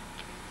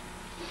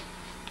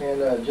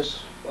 And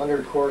just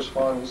under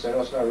correspondence, I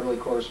know it's not really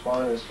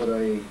correspondence, but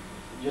I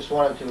just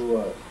wanted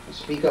to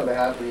speak on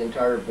behalf of the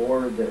entire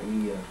board that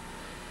we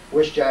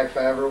wish Jack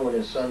Favreau and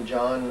his son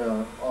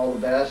John all the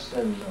best,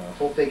 and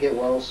hope they get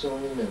well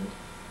soon,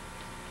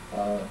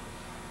 and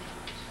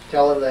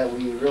tell him that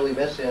we really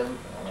miss him.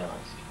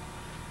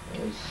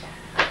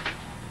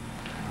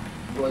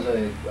 He was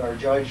our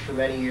judge for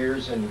many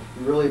years, and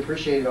we really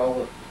appreciated all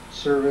the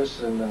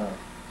service and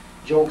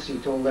jokes he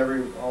told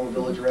all the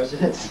village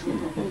residents.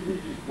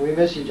 We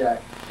miss you,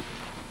 Jack.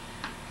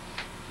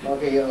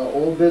 Okay,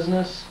 old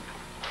business.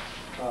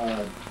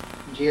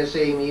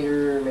 GSA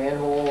meter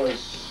manhole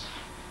has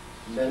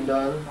been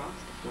done.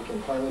 We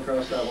can finally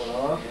cross that one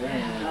off.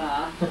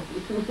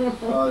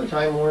 The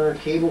Time Warner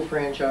cable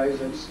franchise,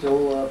 that's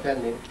still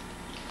pending.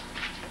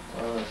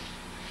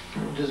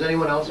 Does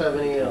anyone else have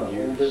any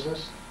old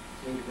business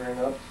need to bring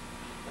up?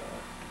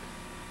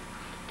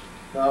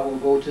 Now we'll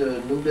go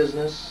to new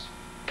business.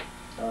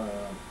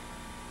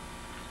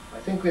 I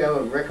think we have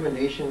a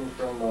recommendation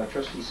from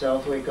Trustee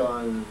Southwick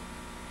on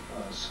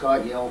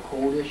Scott Yell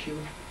code issue.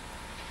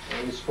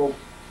 He spoke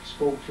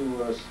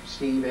to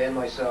Steve and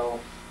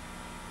myself,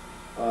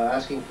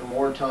 asking for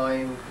more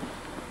time.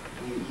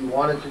 He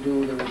wanted to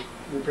do the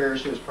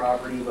repairs to his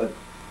property, but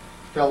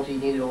felt he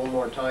needed a little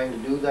more time to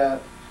do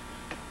that.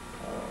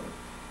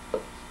 Do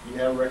you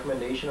have a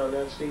recommendation on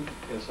that, Steve?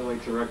 Yes, I'd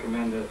like to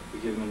recommend that we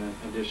give him an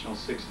additional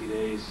 60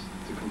 days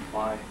to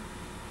comply.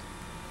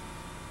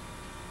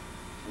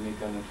 And make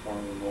that in the form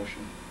of a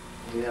motion.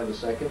 Do you have a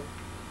second?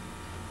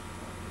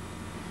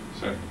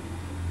 Second.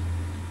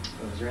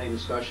 Is there any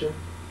discussion?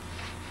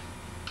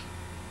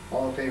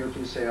 All in favor,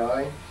 please say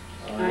aye.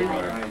 Aye.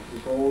 Aye.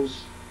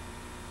 Opposed?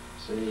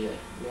 Say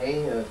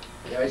nay.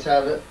 The ayes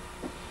have it.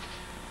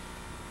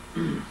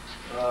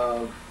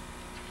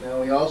 Now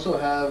we also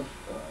have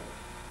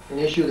an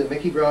issue that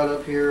Mickey brought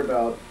up here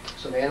about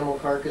some animal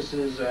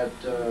carcasses at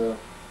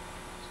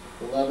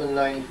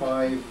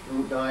 1195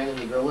 Route 9 in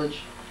the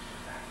village.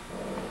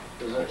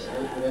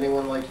 Would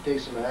anyone like to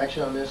take some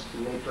action on this to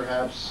maybe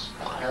perhaps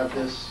have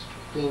this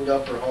cleaned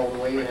up or hauled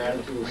away and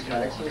added to his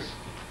taxes?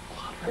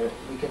 Can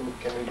we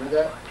do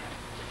that?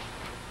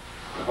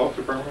 The health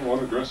department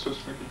want to address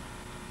this, Mickey?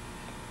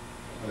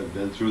 I've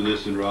been through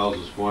this in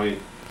Rouse's Point.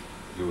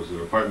 There was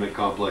an apartment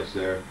complex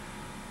there,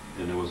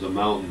 and there was a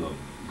mountain of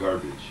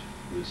garbage.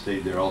 It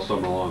stayed there all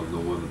summer long and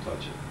no one would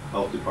touch it.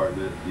 Health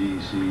department,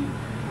 DEC,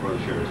 or the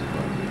sheriff's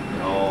department.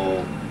 They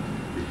all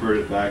referred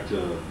it back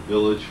to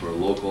village for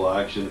local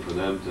action for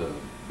them to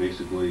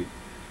basically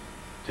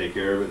take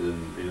care of it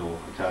and, you know,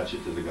 attach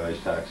it to the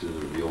guy's taxes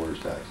or the owner's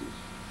taxes.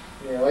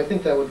 Yeah, I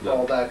think that would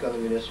fall back on the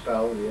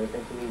municipality. I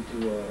think we need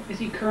to... Is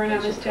he current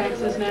on his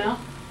taxes now?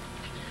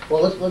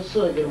 Well, let's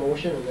get a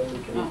motion and then we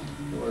can Oh.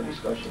 do our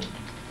discussion.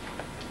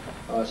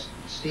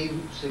 Steve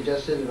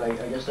suggested, and I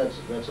guess that's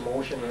a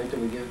motion, right, that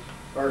we give,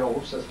 or no,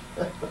 oops,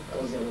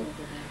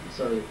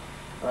 sorry.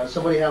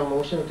 Somebody have a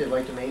motion that they'd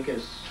like to make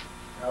as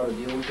how to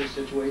deal with this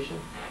situation?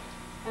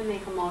 I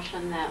make a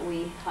motion that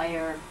we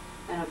hire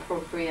an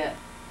appropriate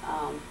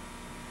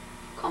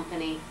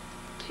company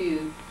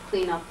to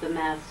clean up the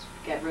mess,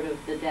 get rid of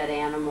the dead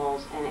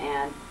animals, and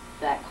add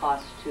that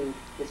cost to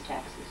his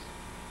taxes.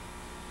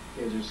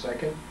 Is there a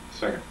second?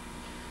 Second.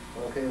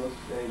 Okay,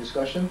 any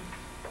discussion?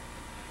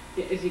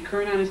 Is he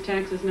current on his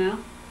taxes now?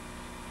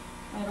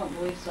 I don't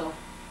believe so.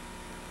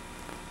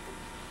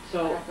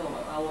 So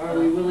are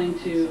we willing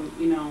to,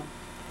 you know,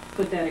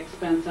 put that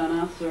expense on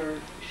us, or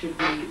should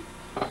we, you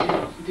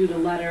know, do the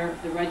letter,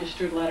 the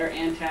registered letter,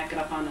 and tack it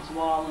up on his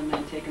wall and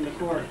then take him to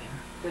court?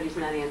 But he's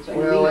not answering.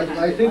 Well,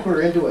 I think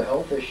we're into a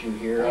health issue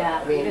here.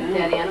 Yeah, I mean, even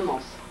dead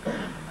animals.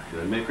 Can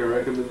I make a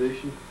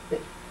recommendation?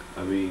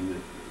 I mean,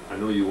 I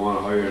know you wanna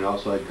hire an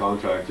outside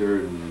contractor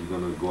and you're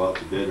gonna go out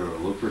to bid or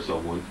look for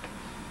someone.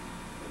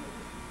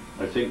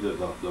 I think that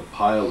the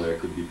pile there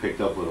could be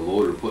picked up with a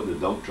loader, put in a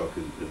dump truck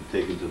and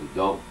taken to the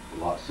dump, a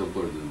lot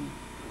simpler than,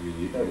 I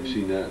mean, you've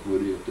seen that,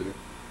 Woody, up there?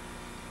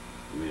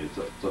 I mean, it's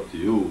up to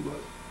you, but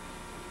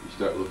you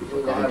start looking for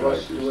we'll have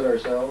us contractors. do it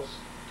ourselves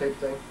type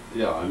thing.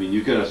 Yeah, I mean,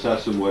 you can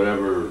assess them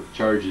whatever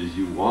charges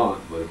you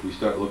want, but if we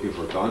start looking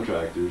for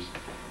contractors,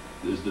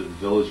 is the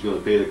village gonna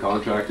pay the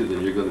contractor,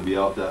 then you're gonna be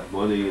out that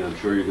money, and I'm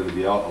sure you're gonna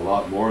be out a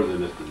lot more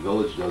than if the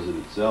village does it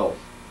itself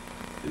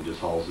and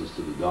just hauls this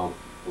to the dump.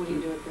 What do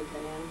you do with the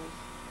dead animals?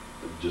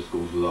 It just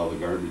goes with all the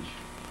garbage.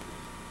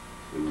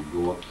 It would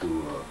go up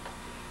to,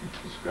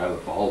 Skylar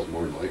Falls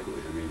more than likely.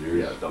 I mean,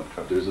 Yeah, dump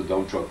truck. there's a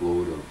dump truck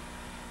load of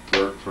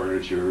burnt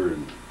furniture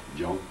and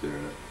junk there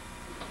that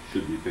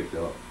should be picked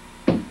up.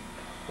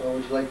 Well,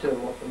 would you like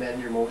to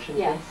amend your motion?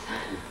 Yes.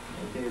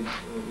 Okay,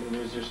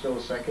 is there still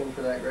a second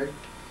for that, Greg?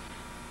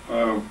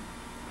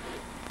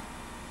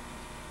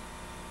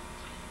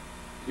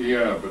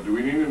 Yeah, but do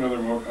we need another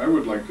I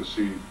would like to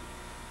see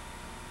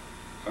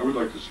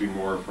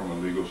more from a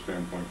legal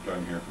standpoint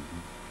done here.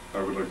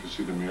 I would like to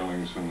see the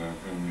mailings and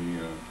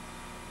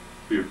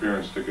the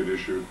appearance ticket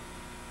issued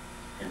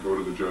and go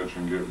to the judge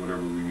and get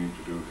whatever we need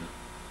to do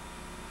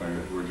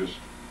here. We're just,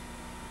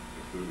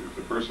 if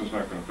the person's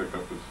not gonna pick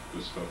up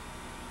this stuff,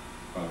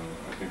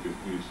 I think it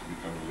needs to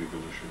become a legal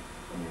issue.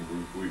 I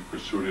mean, we've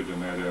pursued it in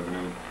that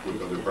avenue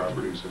with other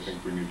properties. I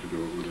think we need to do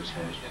it with this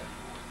one.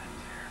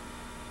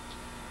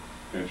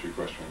 To answer your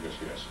question, I guess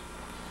yes.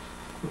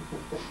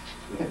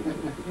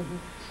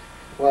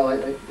 Well,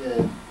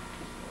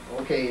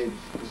 okay,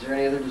 is there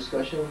any other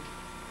discussion?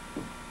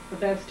 But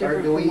that's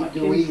Or different do from what we,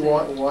 do we Kim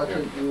want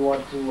said. to, do we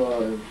want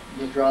to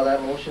withdraw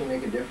that motion,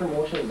 make a different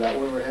motion? Is that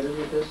where we're headed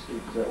with this?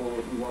 Is that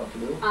what we want to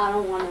do? I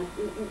don't wanna,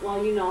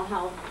 well, you know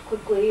how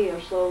quickly or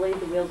slowly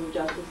the wheels of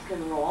justice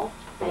can roll.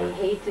 I Right.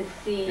 hate to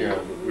see Yeah,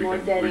 more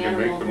dead we can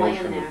make animals the laying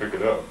motion to there. pick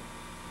it up.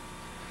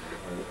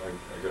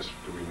 I guess,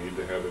 do we need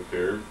to have it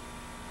there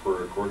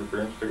for a court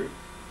appearance ticket?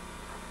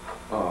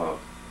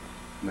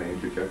 May I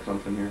interject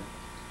something here?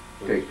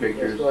 Please. Take Yes,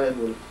 pictures, go ahead,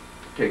 Woody.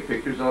 take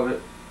pictures of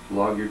it,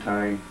 log your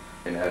time,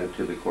 and add it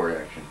to the court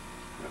action.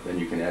 Then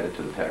you can add it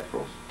to the tax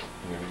rolls.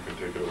 And then you can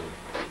take it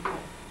over.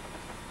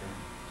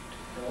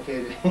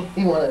 Okay,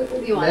 you want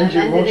to You wanna amend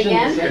your amend it motion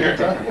the again?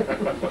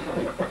 second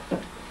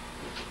time?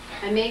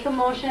 I make a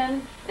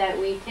motion that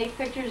we take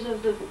pictures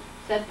of the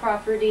said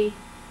property,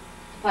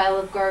 pile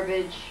of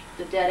garbage,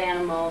 the dead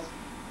animals.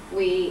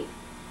 We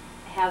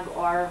have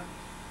our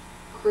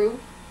crew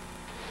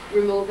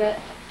remove it,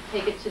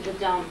 take it to the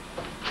dump,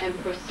 and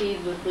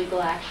proceed with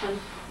legal action.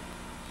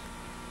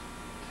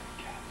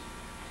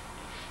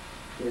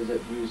 Is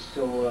it, you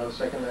still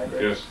second that,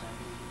 Greg? Yes,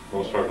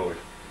 most heartily.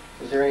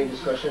 Is there any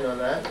discussion on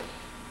that?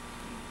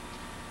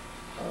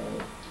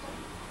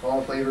 All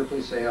in favor,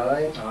 please say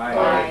aye.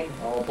 Aye.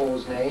 All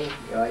opposed, nay.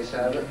 The ayes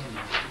have it.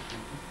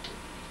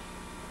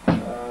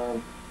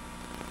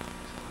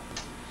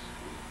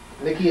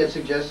 Mickey had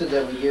suggested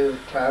that we give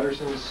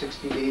Patterson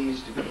 60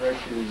 days to correct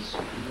his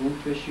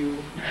roof issue.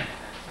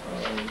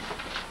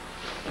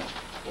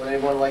 Would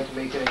anyone like to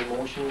make any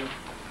motion?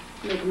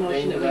 Make a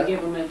motion Name that that. we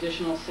give them an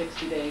additional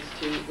 60 days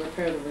to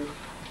repair the roof.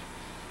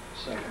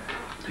 Second.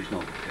 There's no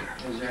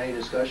there. Is there any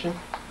discussion?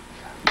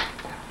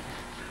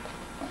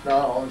 If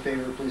not, all in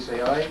favor, please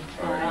say aye.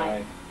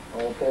 Aye.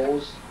 All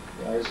opposed?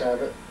 The ayes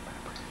have it.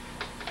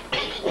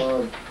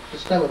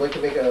 This time I'd like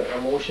to make a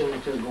motion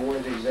to go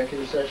into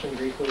executive session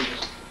briefly,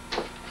 just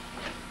for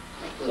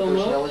a So moved.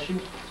 personnel issue.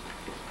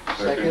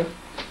 Second.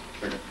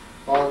 Second.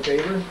 All in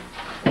favor?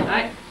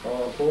 Aye.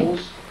 All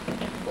opposed?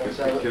 The ayes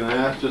have Can it. I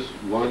ask just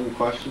one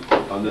question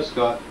on this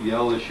Scott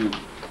Yell issue?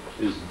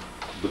 Is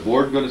the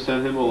board gonna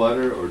send him a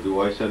letter, or do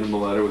I send him a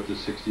letter with the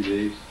 60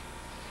 days?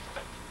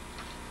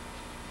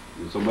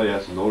 And somebody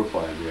has to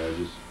notify me, I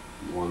just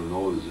wanna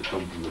know, does it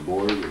come from the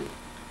board, or?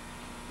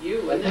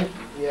 You, I and think,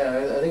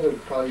 yeah, I think it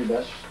would probably be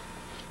best,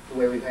 the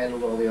way we've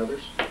handled all the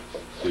others.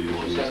 So you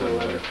want me to send a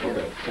letter? Yeah.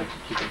 Okay.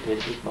 Keep it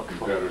busy, looking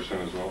for it. Patterson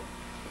as well.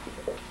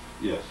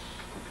 Yes.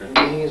 Okay.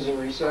 Meeting is in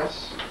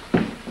recess.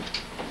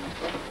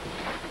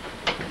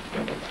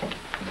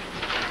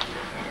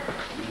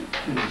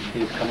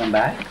 He's coming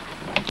back?